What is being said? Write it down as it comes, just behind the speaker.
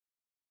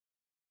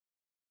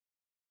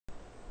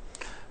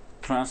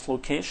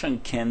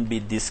Translocation can be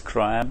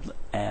described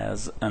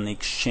as an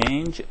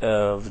exchange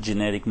of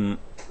genetic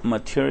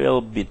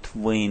material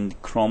between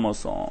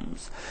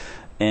chromosomes.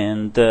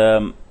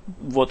 And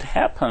what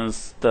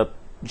happens, the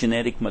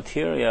genetic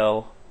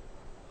material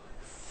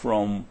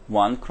from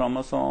one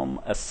chromosome,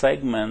 a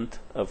segment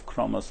of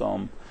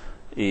chromosome,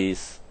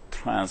 is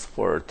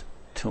transferred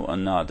to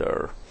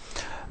another.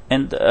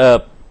 And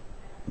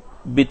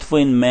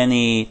between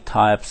many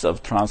types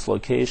of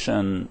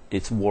translocation,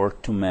 it's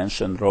worth to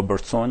mention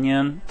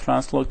Robertsonian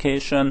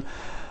translocation.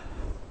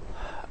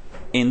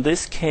 In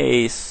this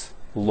case,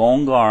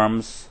 long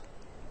arms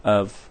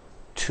of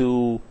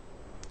two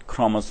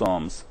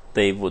chromosomes,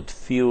 they would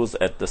fuse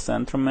at the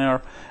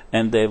centromere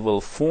and they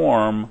will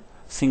form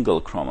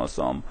single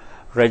chromosome.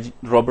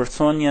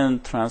 Robertsonian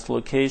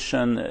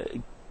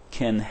translocation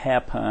can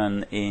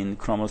happen in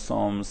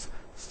chromosomes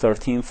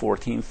 13,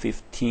 14,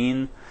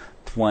 15,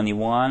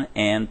 21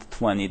 and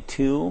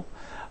 22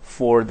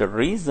 for the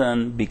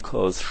reason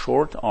because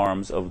short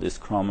arms of these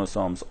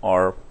chromosomes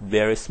are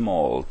very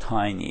small,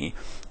 tiny,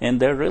 and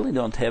they really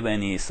don't have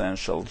any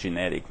essential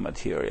genetic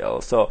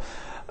material. So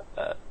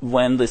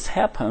when this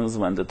happens,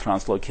 when the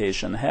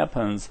translocation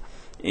happens,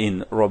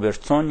 in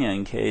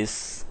Robertsonian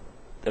case,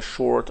 the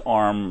short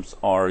arms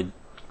are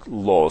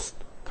lost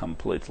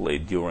completely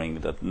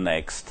during the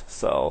next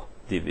cell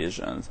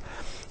divisions.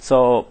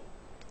 So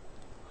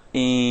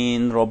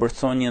in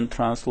Robertsonian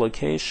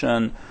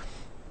translocation,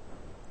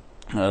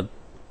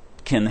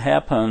 can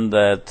happen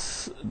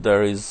that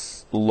there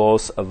is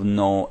loss of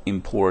no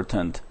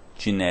important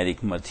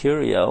genetic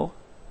material,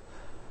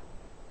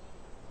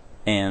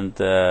 and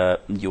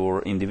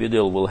your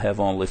individual will have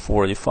only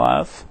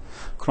 45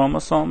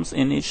 chromosomes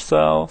in each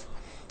cell,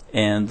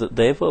 and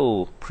they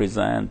will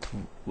present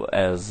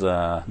as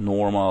a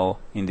normal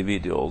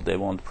individual. They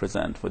won't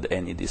present with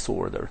any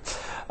disorder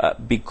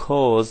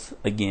because,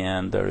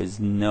 again, there is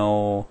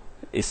no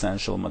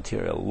essential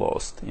material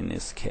lost in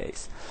this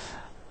case.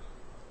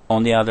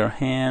 On the other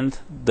hand,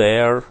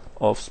 their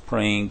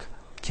offspring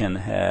can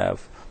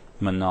have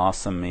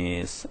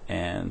monosomies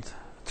and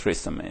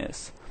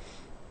trisomies.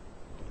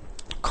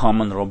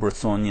 Common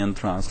Robertsonian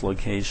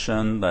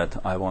translocation that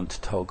I want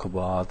to talk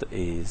about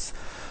is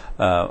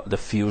the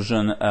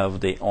fusion of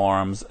the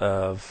arms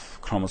of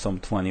chromosome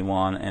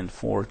 21 and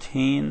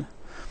 14,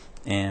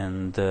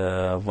 and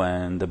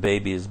when the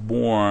baby is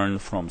born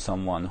from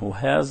someone who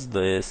has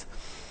this,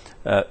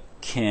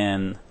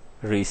 can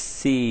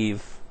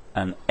receive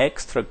an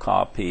extra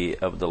copy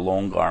of the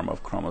long arm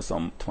of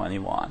chromosome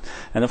 21.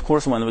 And of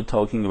course, when we're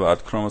talking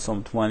about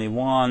chromosome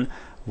 21,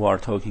 we are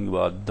talking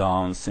about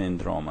Down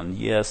syndrome, and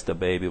yes, the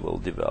baby will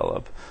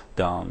develop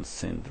Down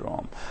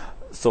syndrome.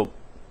 So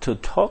to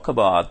talk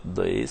about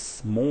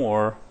this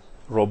more,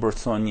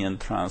 Robertsonian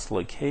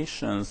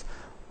translocations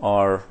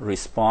are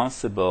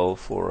responsible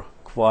for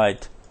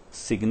quite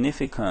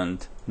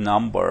significant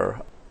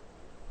number.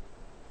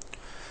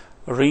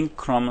 Ring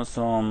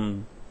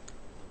chromosome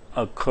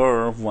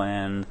occur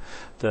when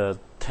the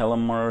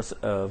telomeres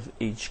of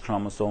each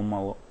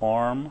chromosomal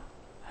arm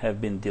have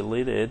been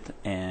deleted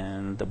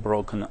and the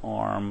broken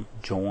arm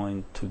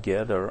joined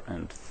together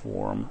and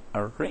form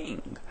a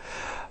ring.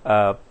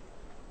 The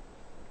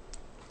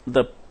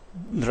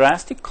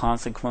drastic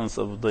consequence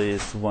of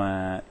this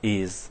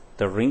is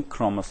the ring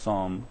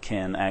chromosome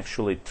can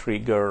actually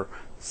trigger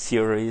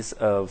series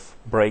of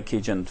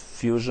breakage and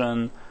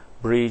fusion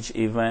bridge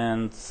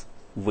events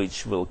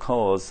which will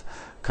cause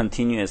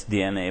continuous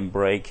DNA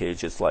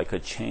breakage. It's like a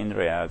chain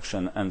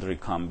reaction and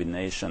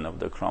recombination of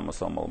the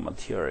chromosomal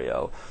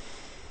material.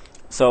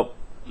 So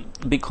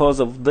because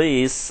of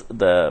this,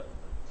 the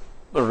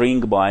ring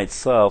by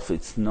itself,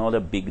 it's not a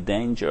big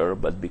danger,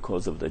 but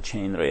because of the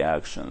chain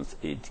reactions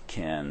it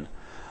can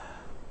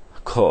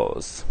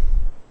cause.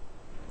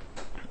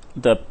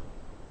 The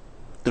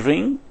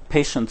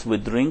patients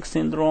with ring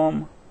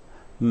syndrome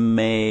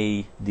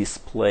may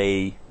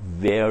display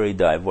very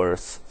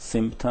diverse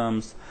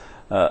symptoms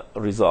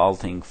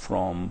resulting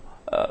from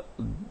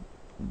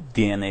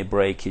DNA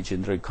breakage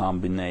and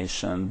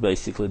recombination.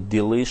 Basically,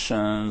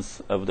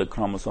 deletions of the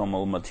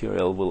chromosomal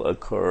material will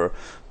occur,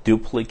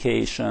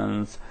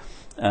 duplications,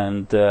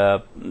 and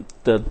the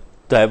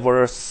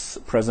diverse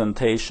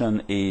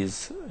presentation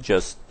is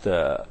just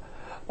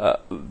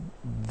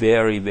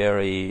very,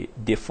 very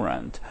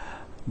different.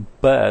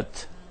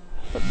 But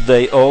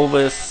they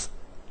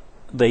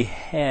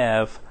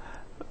have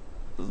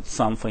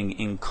something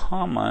in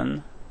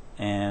common,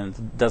 and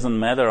it doesn't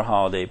matter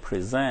how they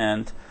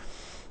present.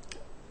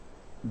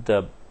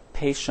 The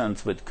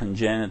patients with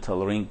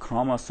congenital ring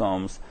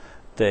chromosomes,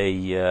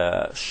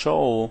 they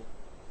show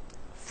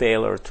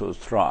failure to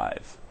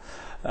thrive.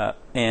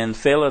 And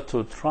failure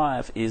to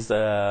thrive is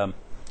a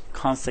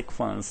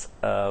consequence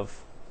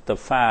of the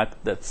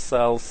fact that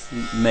cells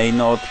may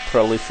not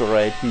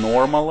proliferate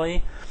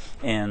normally,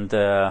 and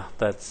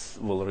that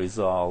will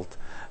result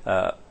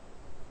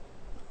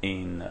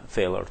in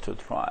failure to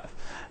thrive.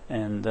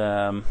 And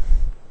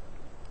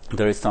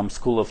there is some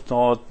school of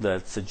thought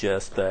that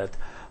suggests that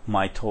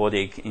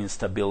mitotic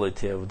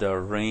instability of the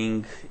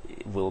ring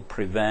will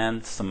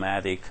prevent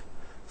somatic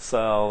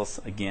cells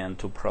again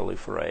to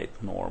proliferate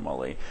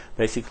normally.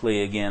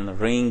 Basically, again,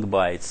 ring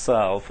by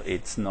itself,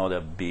 it's not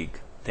a big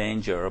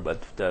danger,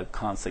 but the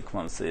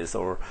consequences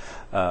or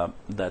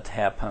that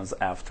happens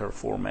after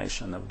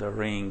formation of the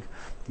ring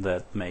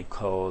that may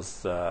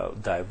cause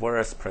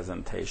diverse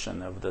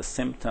presentation of the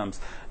symptoms,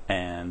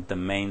 and the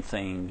main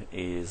thing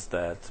is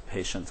that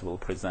patients will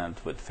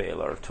present with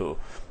failure to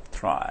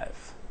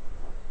thrive.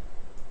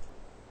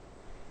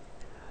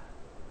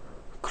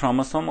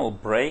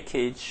 Chromosomal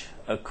breakage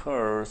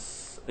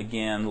occurs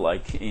again,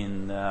 like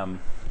in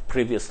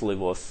previously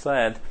was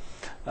said,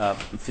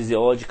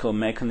 physiological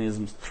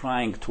mechanisms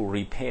trying to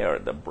repair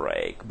the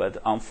break, but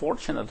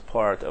unfortunate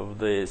part of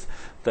this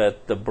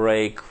that the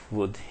break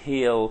would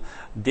heal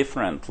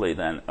differently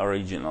than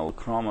original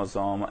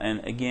chromosome,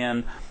 and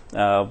again,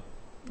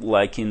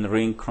 like in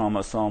ring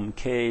chromosome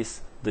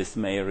case, this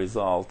may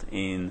result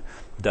in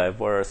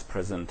diverse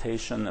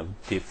presentation of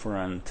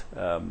different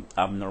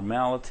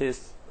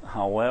abnormalities.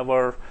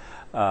 However,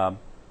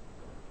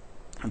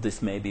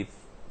 this may be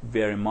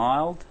very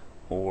mild,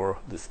 or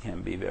this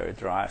can be very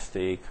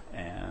drastic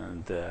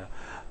and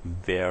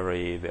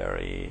very,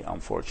 very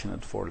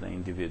unfortunate for the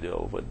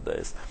individual with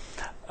this.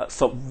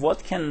 So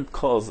what can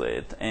cause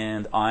it?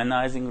 And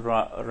ionizing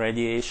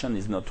radiation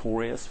is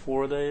notorious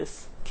for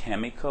this,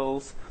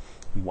 chemicals,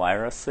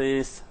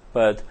 viruses,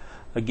 but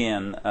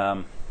again,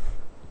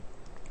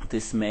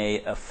 this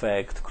may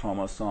affect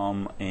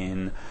chromosome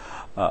in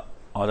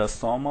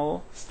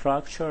autosomal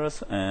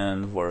structures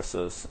and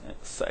versus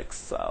sex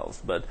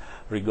cells, but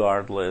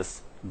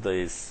regardless,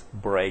 this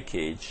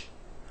breakage,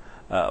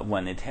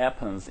 when it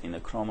happens in a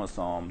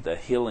chromosome, the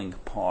healing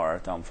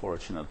part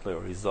unfortunately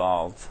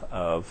results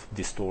of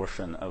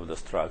distortion of the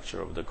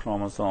structure of the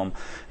chromosome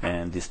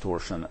and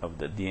distortion of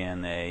the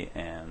DNA,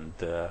 and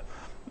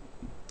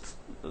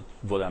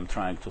what I'm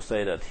trying to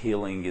say that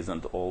healing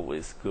isn't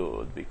always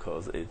good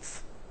because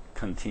it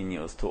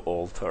continues to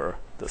alter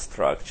the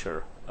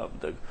structure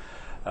of the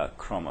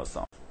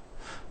chromosome.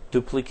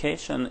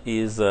 Duplication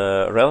is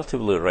a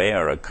relatively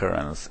rare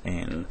occurrence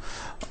in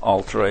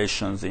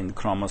alterations in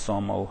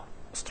chromosomal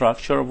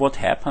structure. What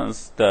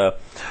happens? The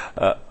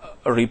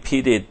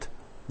repeated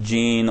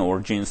gene or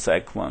gene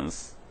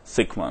sequence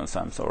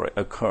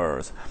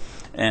occurs,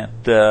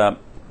 and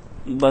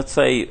let's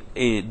say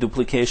a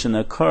duplication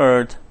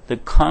occurred. The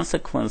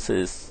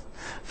consequences,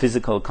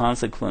 physical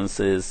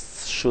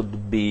consequences,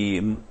 should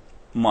be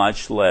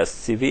much less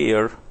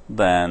severe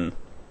than,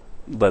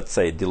 let's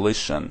say,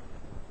 deletion.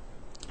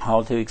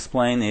 How to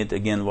explain it?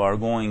 Again, we are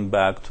going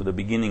back to the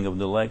beginning of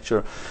the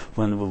lecture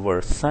when we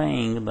were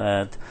saying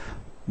that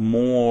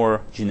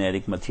more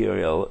genetic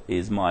material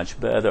is much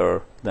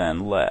better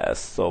than less.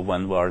 So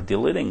when we are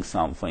deleting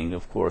something,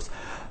 of course,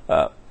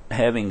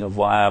 having a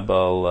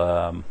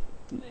viable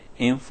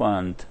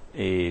infant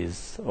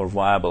or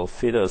viable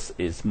fetus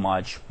is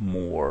much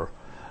more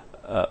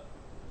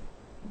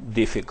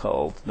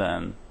difficult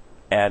than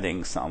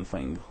adding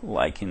something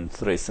like in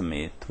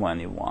trisomy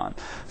 21.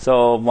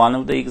 So one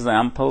of the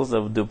examples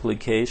of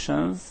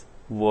duplications,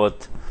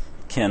 what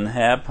can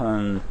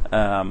happen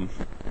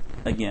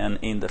again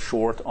in the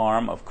short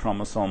arm of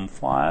chromosome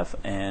 5,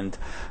 and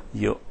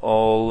you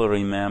all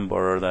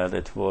remember that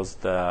it was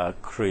the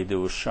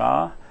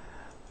Cri-du-Chat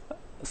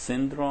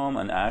syndrome,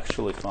 and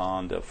actually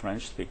found a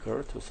French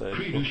speaker to say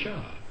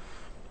Cri-du-Chat.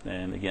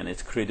 And again,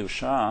 it's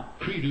Cri-du-Chat.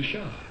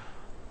 Cri-du-Chat.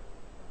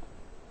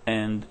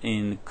 And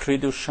in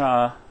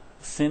Cri-du-Chat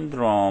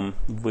syndrome,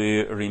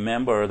 we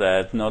remember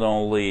that not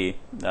only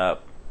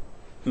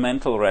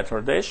mental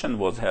retardation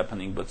was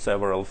happening, but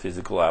several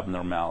physical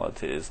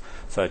abnormalities,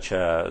 such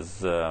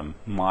as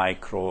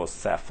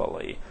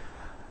microcephaly.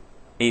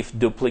 If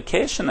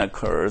duplication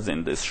occurs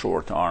in this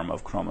short arm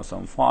of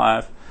chromosome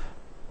 5,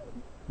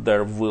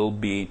 there will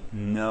be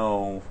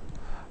no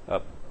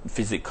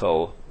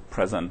physical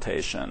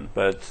presentation,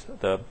 but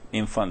the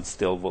infant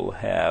still will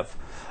have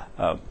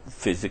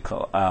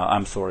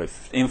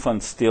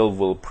infant still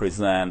will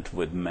present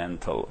with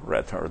mental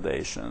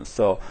retardation.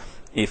 So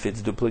if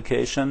it's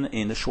duplication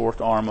in the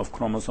short arm of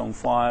chromosome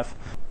 5,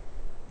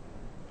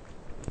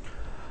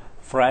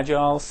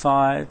 fragile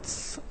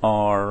sites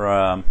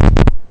are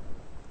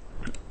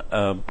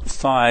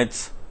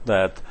sites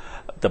that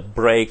the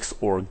breaks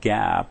or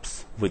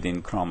gaps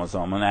within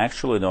chromosome, and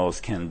actually those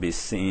can be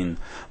seen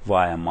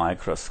via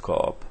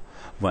microscope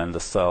when the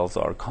cells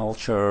are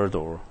cultured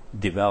or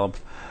developed.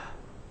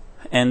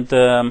 And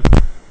there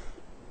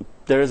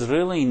is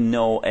really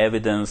no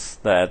evidence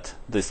that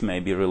this may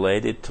be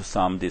related to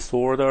some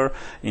disorder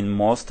in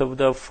most of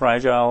the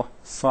fragile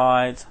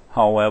sites.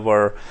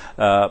 However,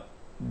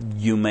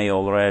 you may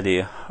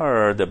already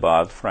heard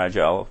about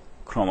fragile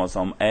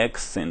chromosome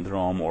X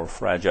syndrome or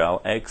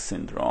fragile X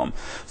syndrome.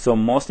 So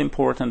most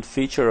important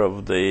feature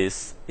of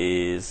this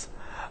is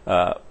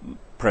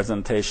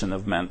presentation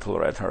of mental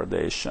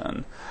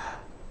retardation.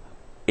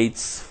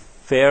 It's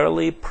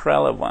fairly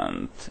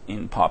prevalent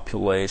in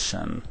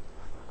population.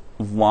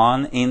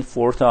 1 in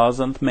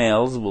 4,000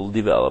 males will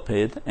develop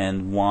it,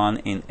 and 1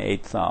 in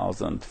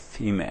 8,000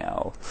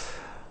 female.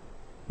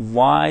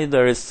 why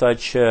there is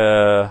such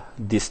a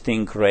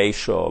distinct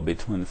ratio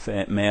between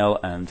male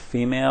and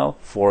female,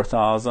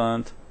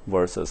 4,000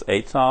 versus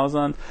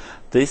 8,000?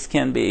 This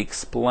can be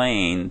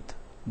explained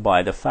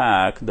by the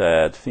fact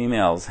that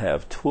females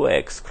have 2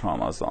 X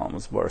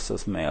chromosomes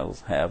versus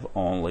males have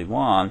only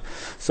 1.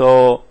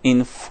 So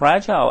in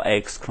fragile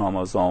X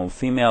chromosome,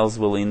 females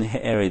will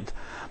inherit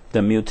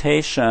the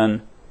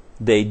mutation.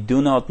 They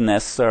do not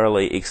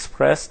necessarily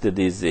express the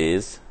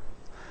disease,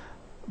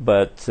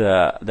 but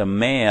the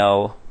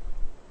male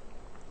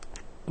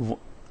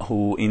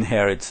who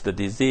inherits the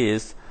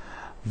disease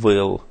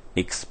will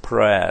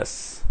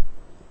express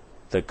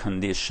the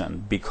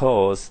condition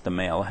because the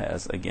male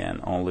has, again,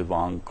 only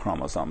 1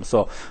 chromosome.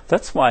 So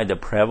that's why the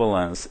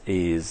prevalence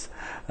is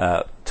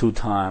 2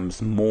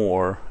 times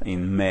more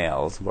in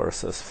males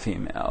versus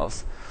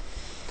females.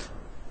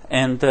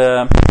 And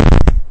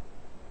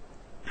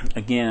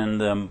again,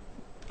 the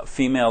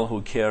female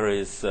who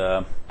carries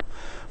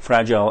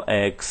Fragile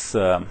X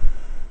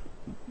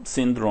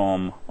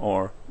syndrome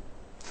or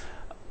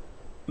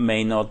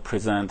may not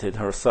present it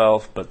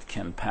herself but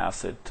can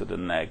pass it to the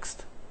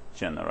next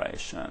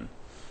generation.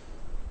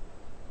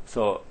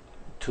 So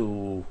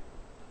to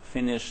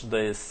finish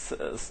this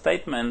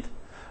statement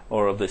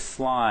or this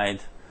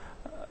slide,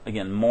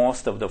 again,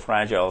 most of the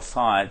fragile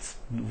sites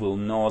will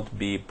not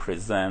be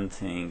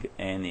presenting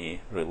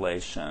any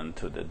relation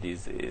to the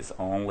disease,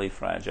 only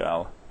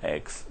Fragile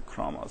X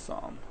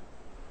chromosome.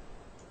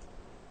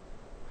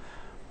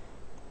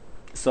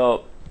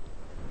 So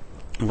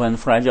when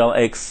Fragile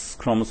X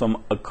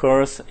chromosome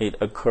occurs, it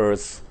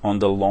occurs on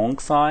the long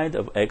side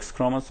of X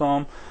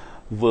chromosome,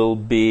 will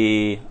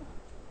be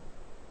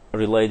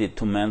related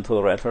to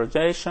mental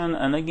retardation,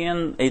 and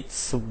again,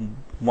 it's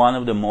one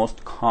of the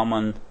most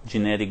common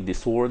genetic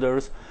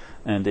disorders,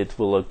 and it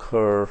will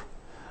occur,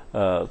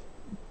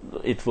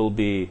 it will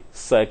be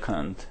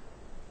second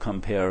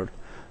compared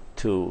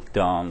to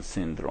Down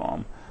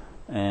syndrome.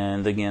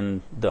 And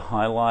again, the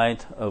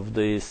highlight of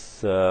this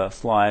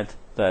slide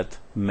that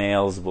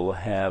males will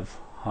have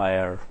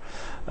higher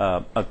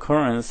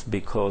occurrence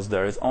because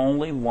there is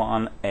only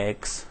 1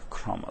 X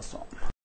chromosome.